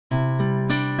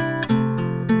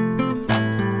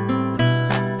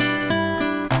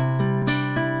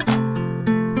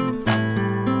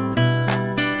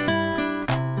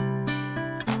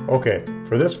Okay,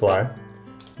 for this fly,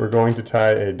 we're going to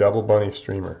tie a double bunny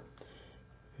streamer.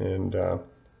 And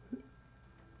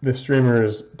this streamer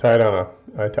is tied on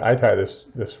I tie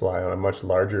this fly on a much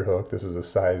larger hook. This is a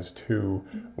size 2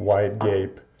 wide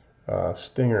gape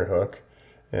stinger hook.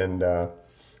 And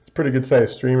it's a pretty good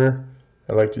sized streamer.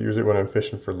 I like to use it when I'm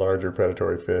fishing for larger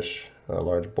predatory fish,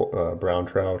 large brown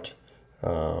trout,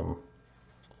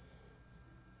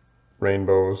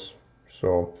 rainbows.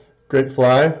 So great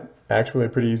fly, actually a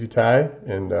pretty easy tie,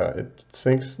 and it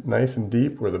sinks nice and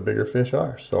deep where the bigger fish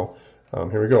are. So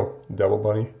here we go, double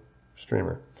bunny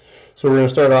streamer. So we're going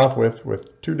to start off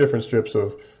with 2 different strips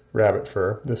of rabbit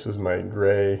fur. This is my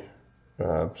gray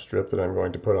strip that I'm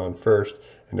going to put on first.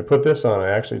 And to put this on, I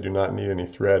actually do not need any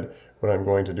thread. What I'm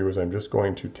going to do is I'm just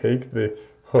going to take the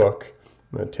hook,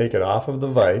 I'm going to take it off of the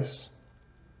vise.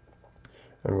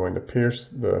 I'm going to pierce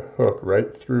the hook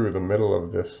right through the middle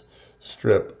of this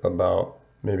strip about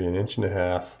maybe an inch and a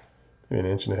half, maybe an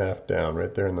inch and a half down,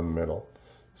 right there in the middle.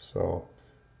 So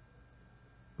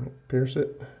pierce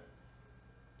it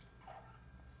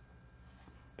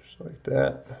just like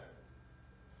that.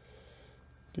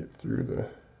 Get through the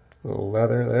little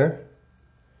leather there.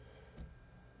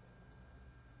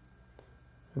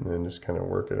 And then just kind of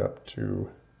work it up to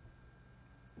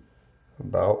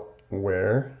about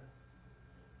where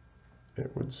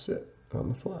it would sit on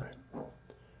the fly.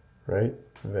 Right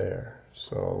there.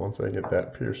 So once I get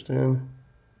that pierced in,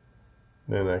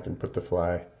 then I can put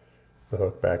the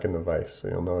hook back in the vise. So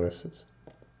you'll notice it's,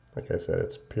 like I said,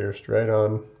 it's pierced right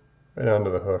onto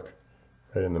the hook,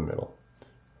 right in the middle.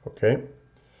 Okay.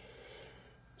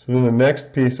 So then the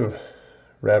next piece of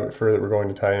rabbit fur that we're going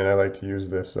to tie in, I like to use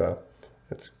this,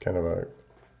 it's kind of a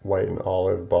white and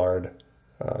olive barred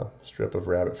strip of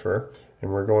rabbit fur. And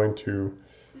we're going to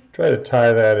try to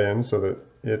tie that in so that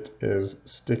it is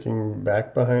sticking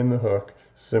back behind the hook,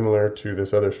 similar to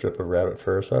this other strip of rabbit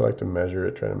fur. So I like to measure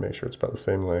it, try to make sure it's about the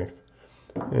same length.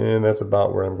 And that's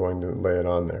about where I'm going to lay it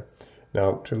on there.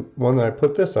 Now, when I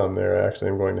put this on there, actually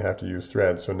I'm going to have to use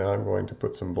thread. So now I'm going to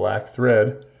put some black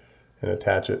thread and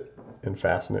attach it and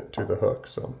fasten it to the hook.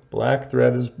 So black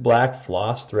thread is black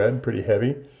floss thread, pretty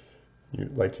heavy. You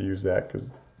like to use that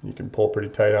because you can pull pretty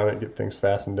tight on it, get things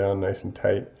fastened down nice and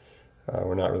tight.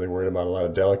 We're not really worried about a lot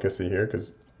of delicacy here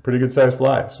because pretty good sized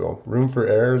fly. So room for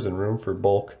errors and room for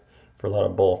bulk, for a lot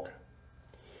of bulk.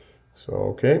 So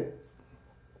okay,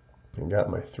 I got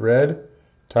my thread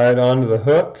tied onto the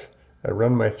hook. I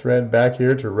run my thread back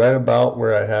here to right about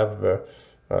where I have the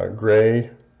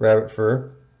gray rabbit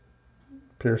fur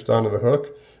pierced onto the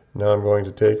hook. Now I'm going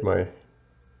to take the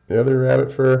other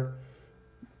rabbit fur,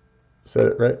 set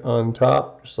it right on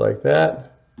top, just like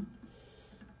that,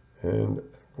 and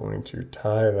I'm going to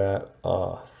tie that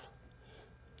off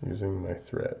using my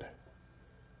thread.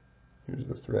 Use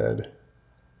the thread,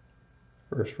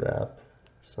 first wrap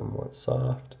somewhat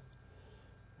soft,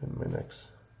 and my next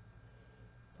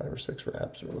 5 or 6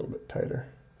 wraps are a little bit tighter.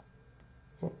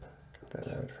 Whoop, got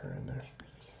that rabbit fur in there.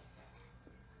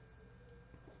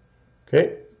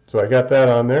 Okay, so I got that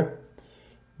on there.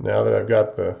 Now that I've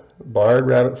got the barred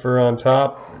rabbit fur on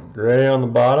top, gray on the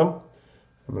bottom,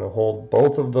 I'm going to hold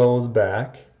both of those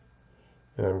back,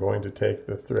 and I'm going to take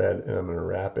the thread and I'm going to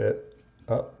wrap it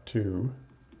up to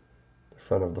the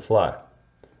front of the fly,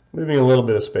 leaving a little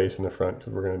bit of space in the front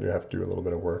because we're going to have to do a little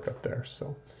bit of work up there.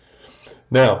 So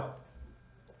now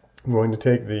I'm going to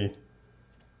take the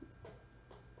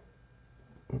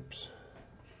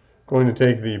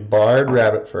barred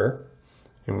rabbit fur,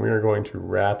 and we are going to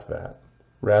wrap that,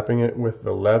 wrapping it with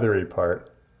the leathery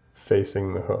part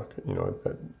facing the hook,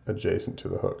 adjacent to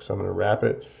the hook. So I'm going to wrap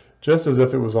it just as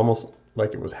if it was almost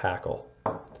like it was hackle.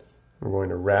 I'm going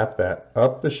to wrap that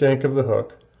up the shank of the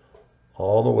hook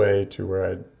all the way to where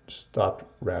I stopped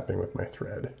wrapping with my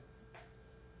thread.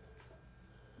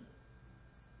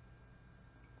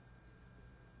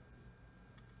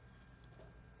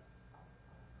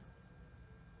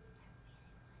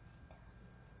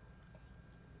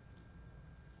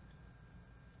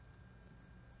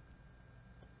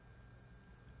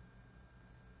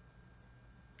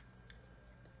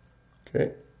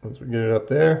 Okay, once we get it up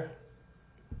there,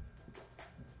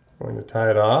 I'm going to tie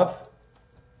it off.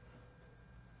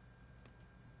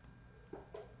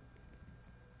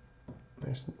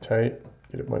 Nice and tight,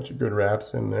 get a bunch of good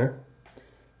wraps in there.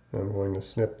 And I'm going to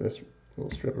snip this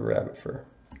little strip of rabbit fur.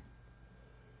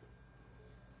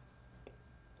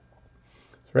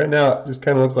 So right now it just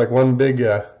kind of looks like one big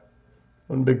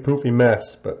poofy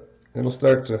mess, but it'll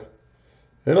start to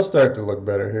look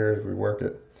better here as we work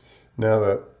it. Now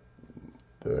that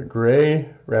the gray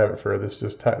rabbit fur, this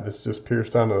just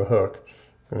pierced onto the hook,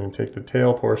 I'm going to take the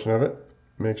tail portion of it,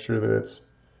 make sure that it's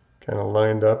kind of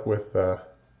lined up with the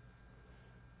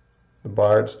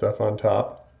barred stuff on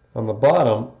top. On the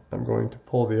bottom, I'm going to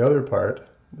pull the other part,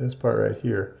 this part right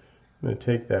here. I'm going to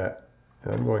take that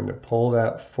and I'm going to pull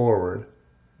that forward,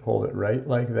 hold it right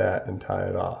like that, and tie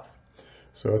it off.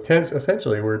 So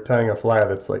essentially we're tying a fly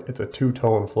that's like, it's a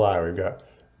two-tone fly. We've got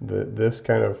this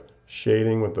kind of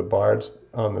shading with the bars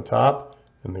on the top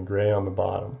and the gray on the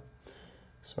bottom.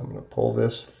 So I'm going to pull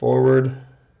this forward,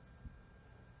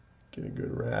 get a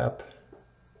good wrap.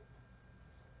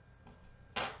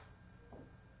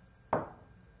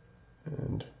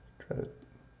 And try to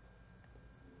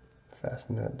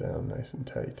fasten that down nice and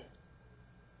tight.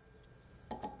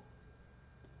 I'm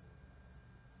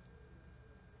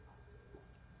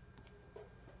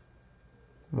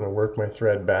going to work my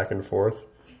thread back and forth,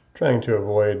 trying to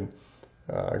avoid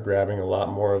grabbing a lot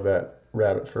more of that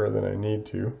rabbit fur than I need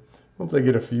to. Once I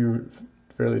get a few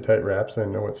fairly tight wraps, I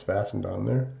know it's fastened on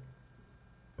there.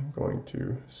 I'm going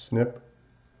to snip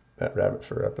that rabbit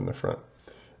fur up in the front.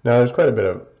 Now there's quite a bit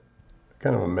of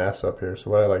kind of a mess up here,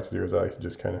 so what I like to do is I like to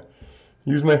just kind of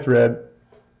use my thread,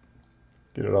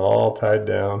 get it all tied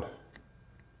down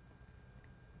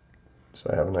so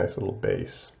I have a nice little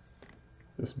base.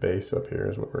 This base up here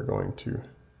is what we're going to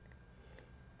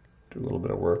do a little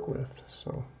bit of work with.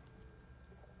 So,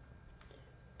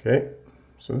 okay,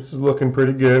 so this is looking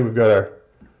pretty good. We've got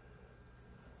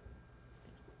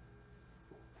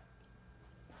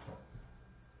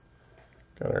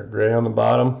our gray on the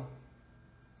bottom,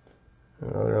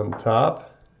 another on the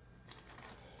top.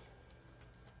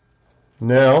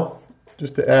 Now,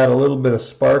 just to add a little bit of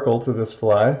sparkle to this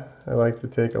fly, I like to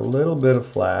take a little bit of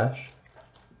flash,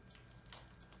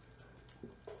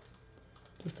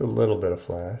 just a little bit of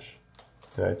flash,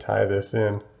 and I tie this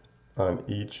in on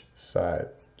each side.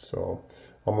 So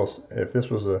almost, if this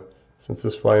was since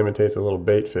this fly imitates a little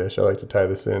bait fish, I like to tie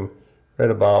this in right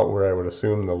about where I would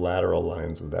assume the lateral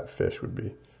lines of that fish would be.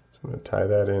 So I'm going to tie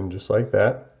that in just like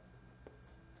that.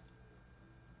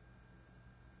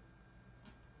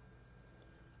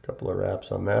 A couple of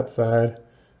wraps on that side,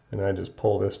 and I just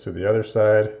pull this to the other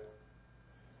side,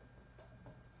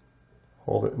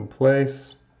 hold it in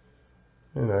place,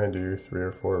 and I do 3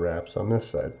 or 4 wraps on this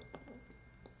side.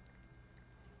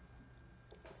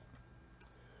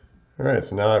 All right,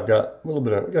 so now I've got a little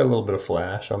bit of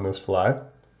flash on this fly.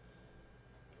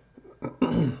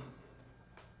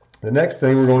 The next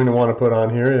thing we're going to want to put on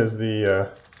here is this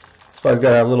fly's got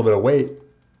to have a little bit of weight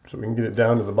so we can get it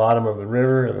down to the bottom of the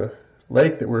river or the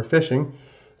lake that we're fishing.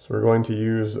 So we're going to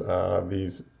use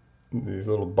these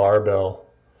little barbell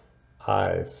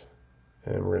eyes,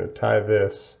 and we're going to tie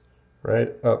this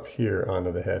right up here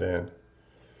onto the head end.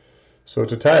 So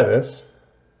to tie this,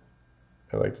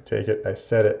 I like to take it, I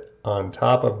set it on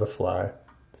top of the fly.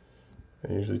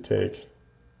 I usually take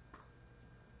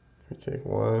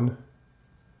 1,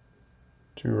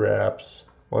 2 wraps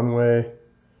one way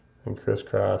and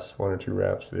crisscross 1 or 2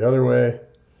 wraps the other way.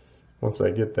 Once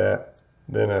I get that,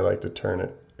 then I like to turn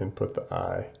it and put the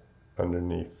eye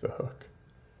underneath the hook.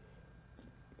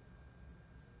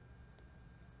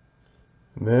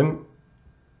 And then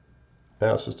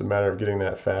now it's just a matter of getting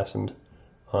that fastened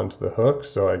onto the hook,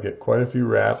 so I get quite a few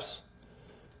wraps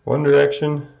one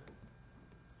direction.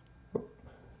 Oh,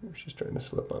 she's trying to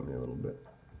slip on me a little bit.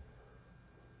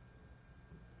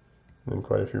 And then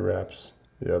quite a few wraps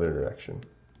the other direction,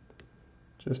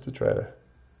 just to try to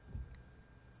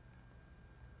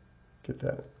get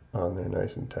that on there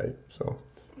nice and tight. So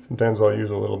sometimes I'll use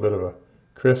a little bit of a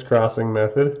crisscrossing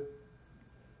method.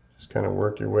 Just kind of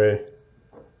work your way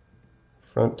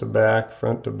front to back,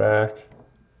 front to back,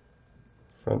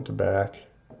 front to back.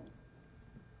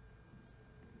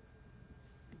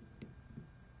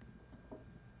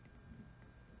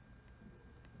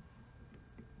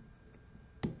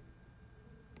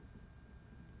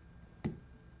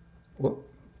 Whoop.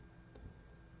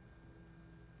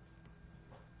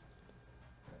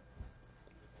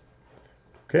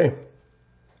 Okay,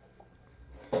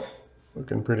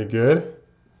 looking pretty good.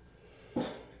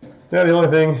 Now the only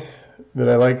thing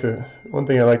that one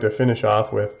thing I like to finish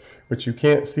off with, which you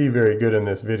can't see very good in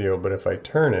this video, but if I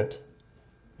turn it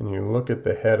and you look at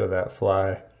the head of that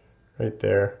fly right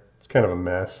there, it's kind of a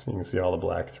mess. You can see all the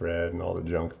black thread and all the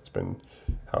junk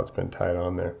how it's been tied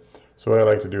on there. So what I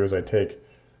like to do is I take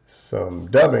some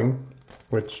dubbing,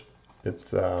 which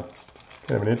it's kind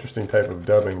of an interesting type of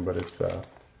dubbing, but it's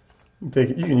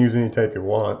you can use any type you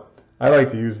want. I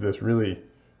like to use this really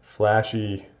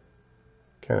flashy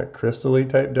kind of crystal-y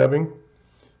type dubbing.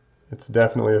 It's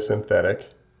definitely a synthetic,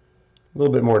 a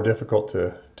little bit more difficult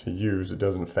to use. It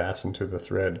doesn't fasten to the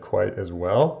thread quite as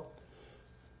well,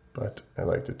 but I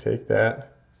like to take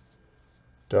that,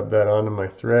 dub that onto my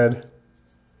thread.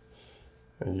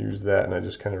 I use that and I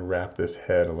just kind of wrap this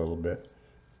head a little bit,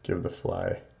 give the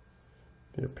fly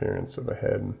the appearance of a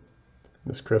head.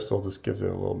 This crystal just gives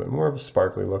it a little bit more of a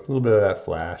sparkly look, a little bit of that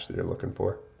flash that you're looking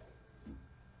for.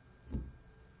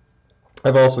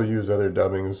 I've also used other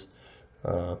dubbings,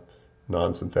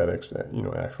 non-synthetics,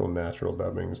 actual natural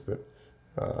dubbings that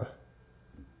are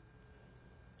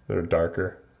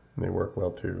darker, and they work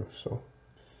well too. So,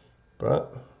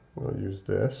 but we'll use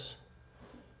this,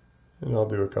 and I'll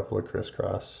do a couple of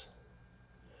crisscross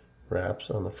wraps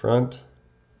on the front,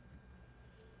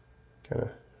 kind of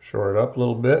shore it up a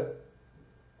little bit.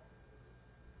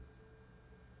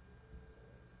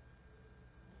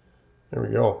 There we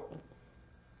go.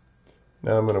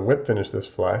 Now I'm going to whip finish this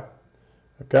fly.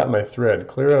 I've got my thread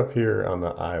clear up here on the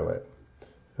eyelet.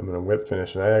 I'm going to whip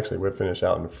finish, and I actually whip finish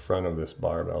out in front of this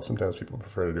barbell. Sometimes people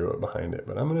prefer to do it behind it,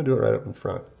 but I'm going to do it right up in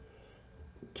front.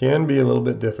 Can be a little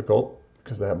bit difficult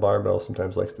because that barbell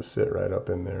sometimes likes to sit right up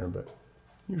in there, but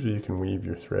usually you can weave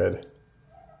your thread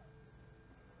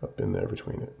up in there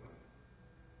between it.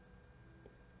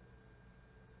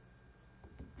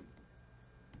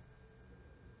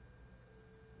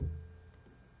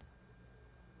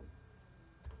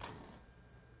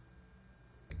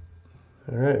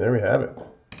 All right, there we have it.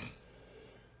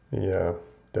 The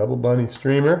double bunny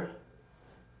streamer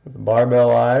with the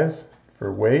barbell eyes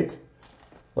for weight.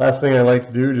 Last thing I like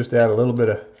to do, just add a little bit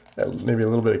of, maybe a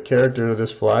little bit of character to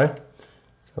this fly.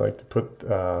 I like to put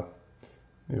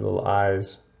these little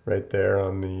eyes right there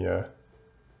on the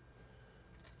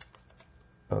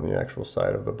actual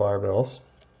side of the barbells.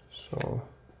 So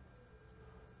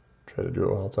try to do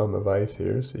it while it's on the vise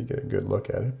here, so you get a good look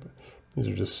at it. But these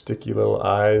are just sticky little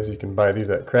eyes. You can buy these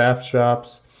at craft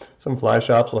shops. Some fly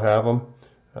shops will have them.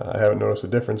 I haven't noticed a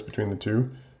difference between the two.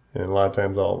 And a lot of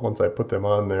times, once I put them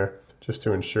on there, just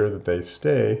to ensure that they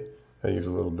stay, I use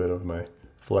a little bit of my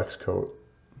Flex Coat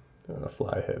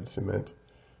fly head cement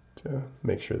to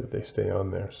make sure that they stay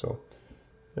on there. So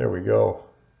there we go.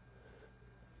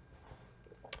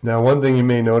 Now, one thing you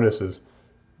may notice is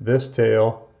this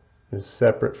tail is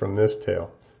separate from this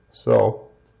tail. So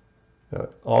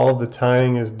all of the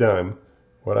tying is done.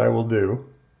 What I will do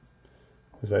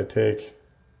is I take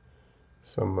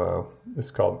some,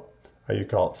 you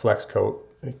call it Flex Coat.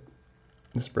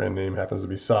 This brand name happens to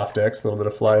be Softex, a little bit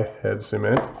of fly head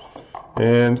cement.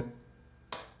 And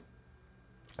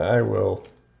I will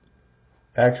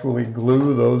actually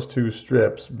glue those two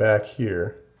strips back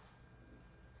here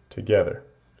together.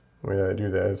 The way that I do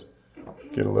that is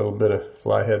get a little bit of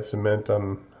fly head cement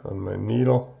on my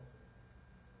needle,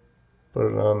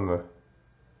 put it on the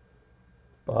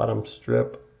bottom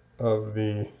strip of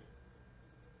the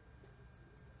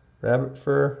rabbit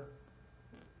fur,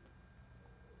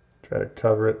 try to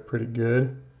cover it pretty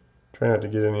good. Try not to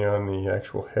get any on the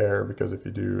actual hair, because if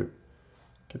you do,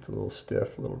 it gets a little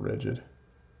stiff, a little rigid.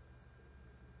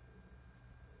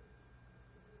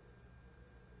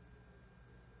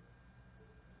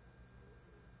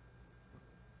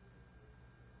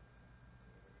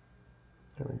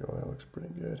 There we go, that looks pretty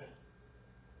good.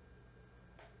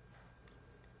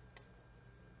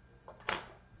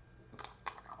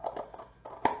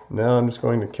 Now I'm just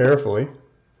going to carefully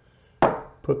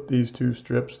put these two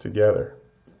strips together.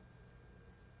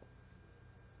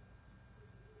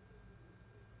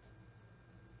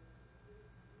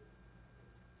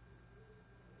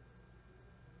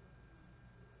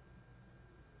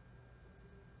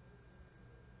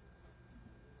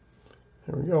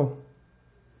 There we go.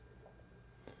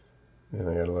 Then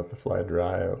I gotta let the fly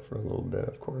dry out for a little bit,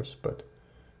 of course, but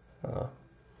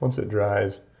once it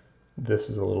dries, this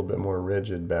is a little bit more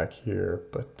rigid back here,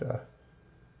 but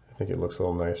I think it looks a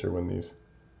little nicer when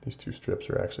these two strips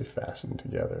are actually fastened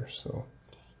together. So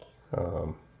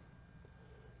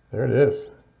there it is,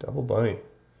 double bunny.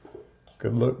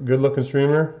 Good looking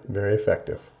streamer, very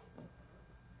effective.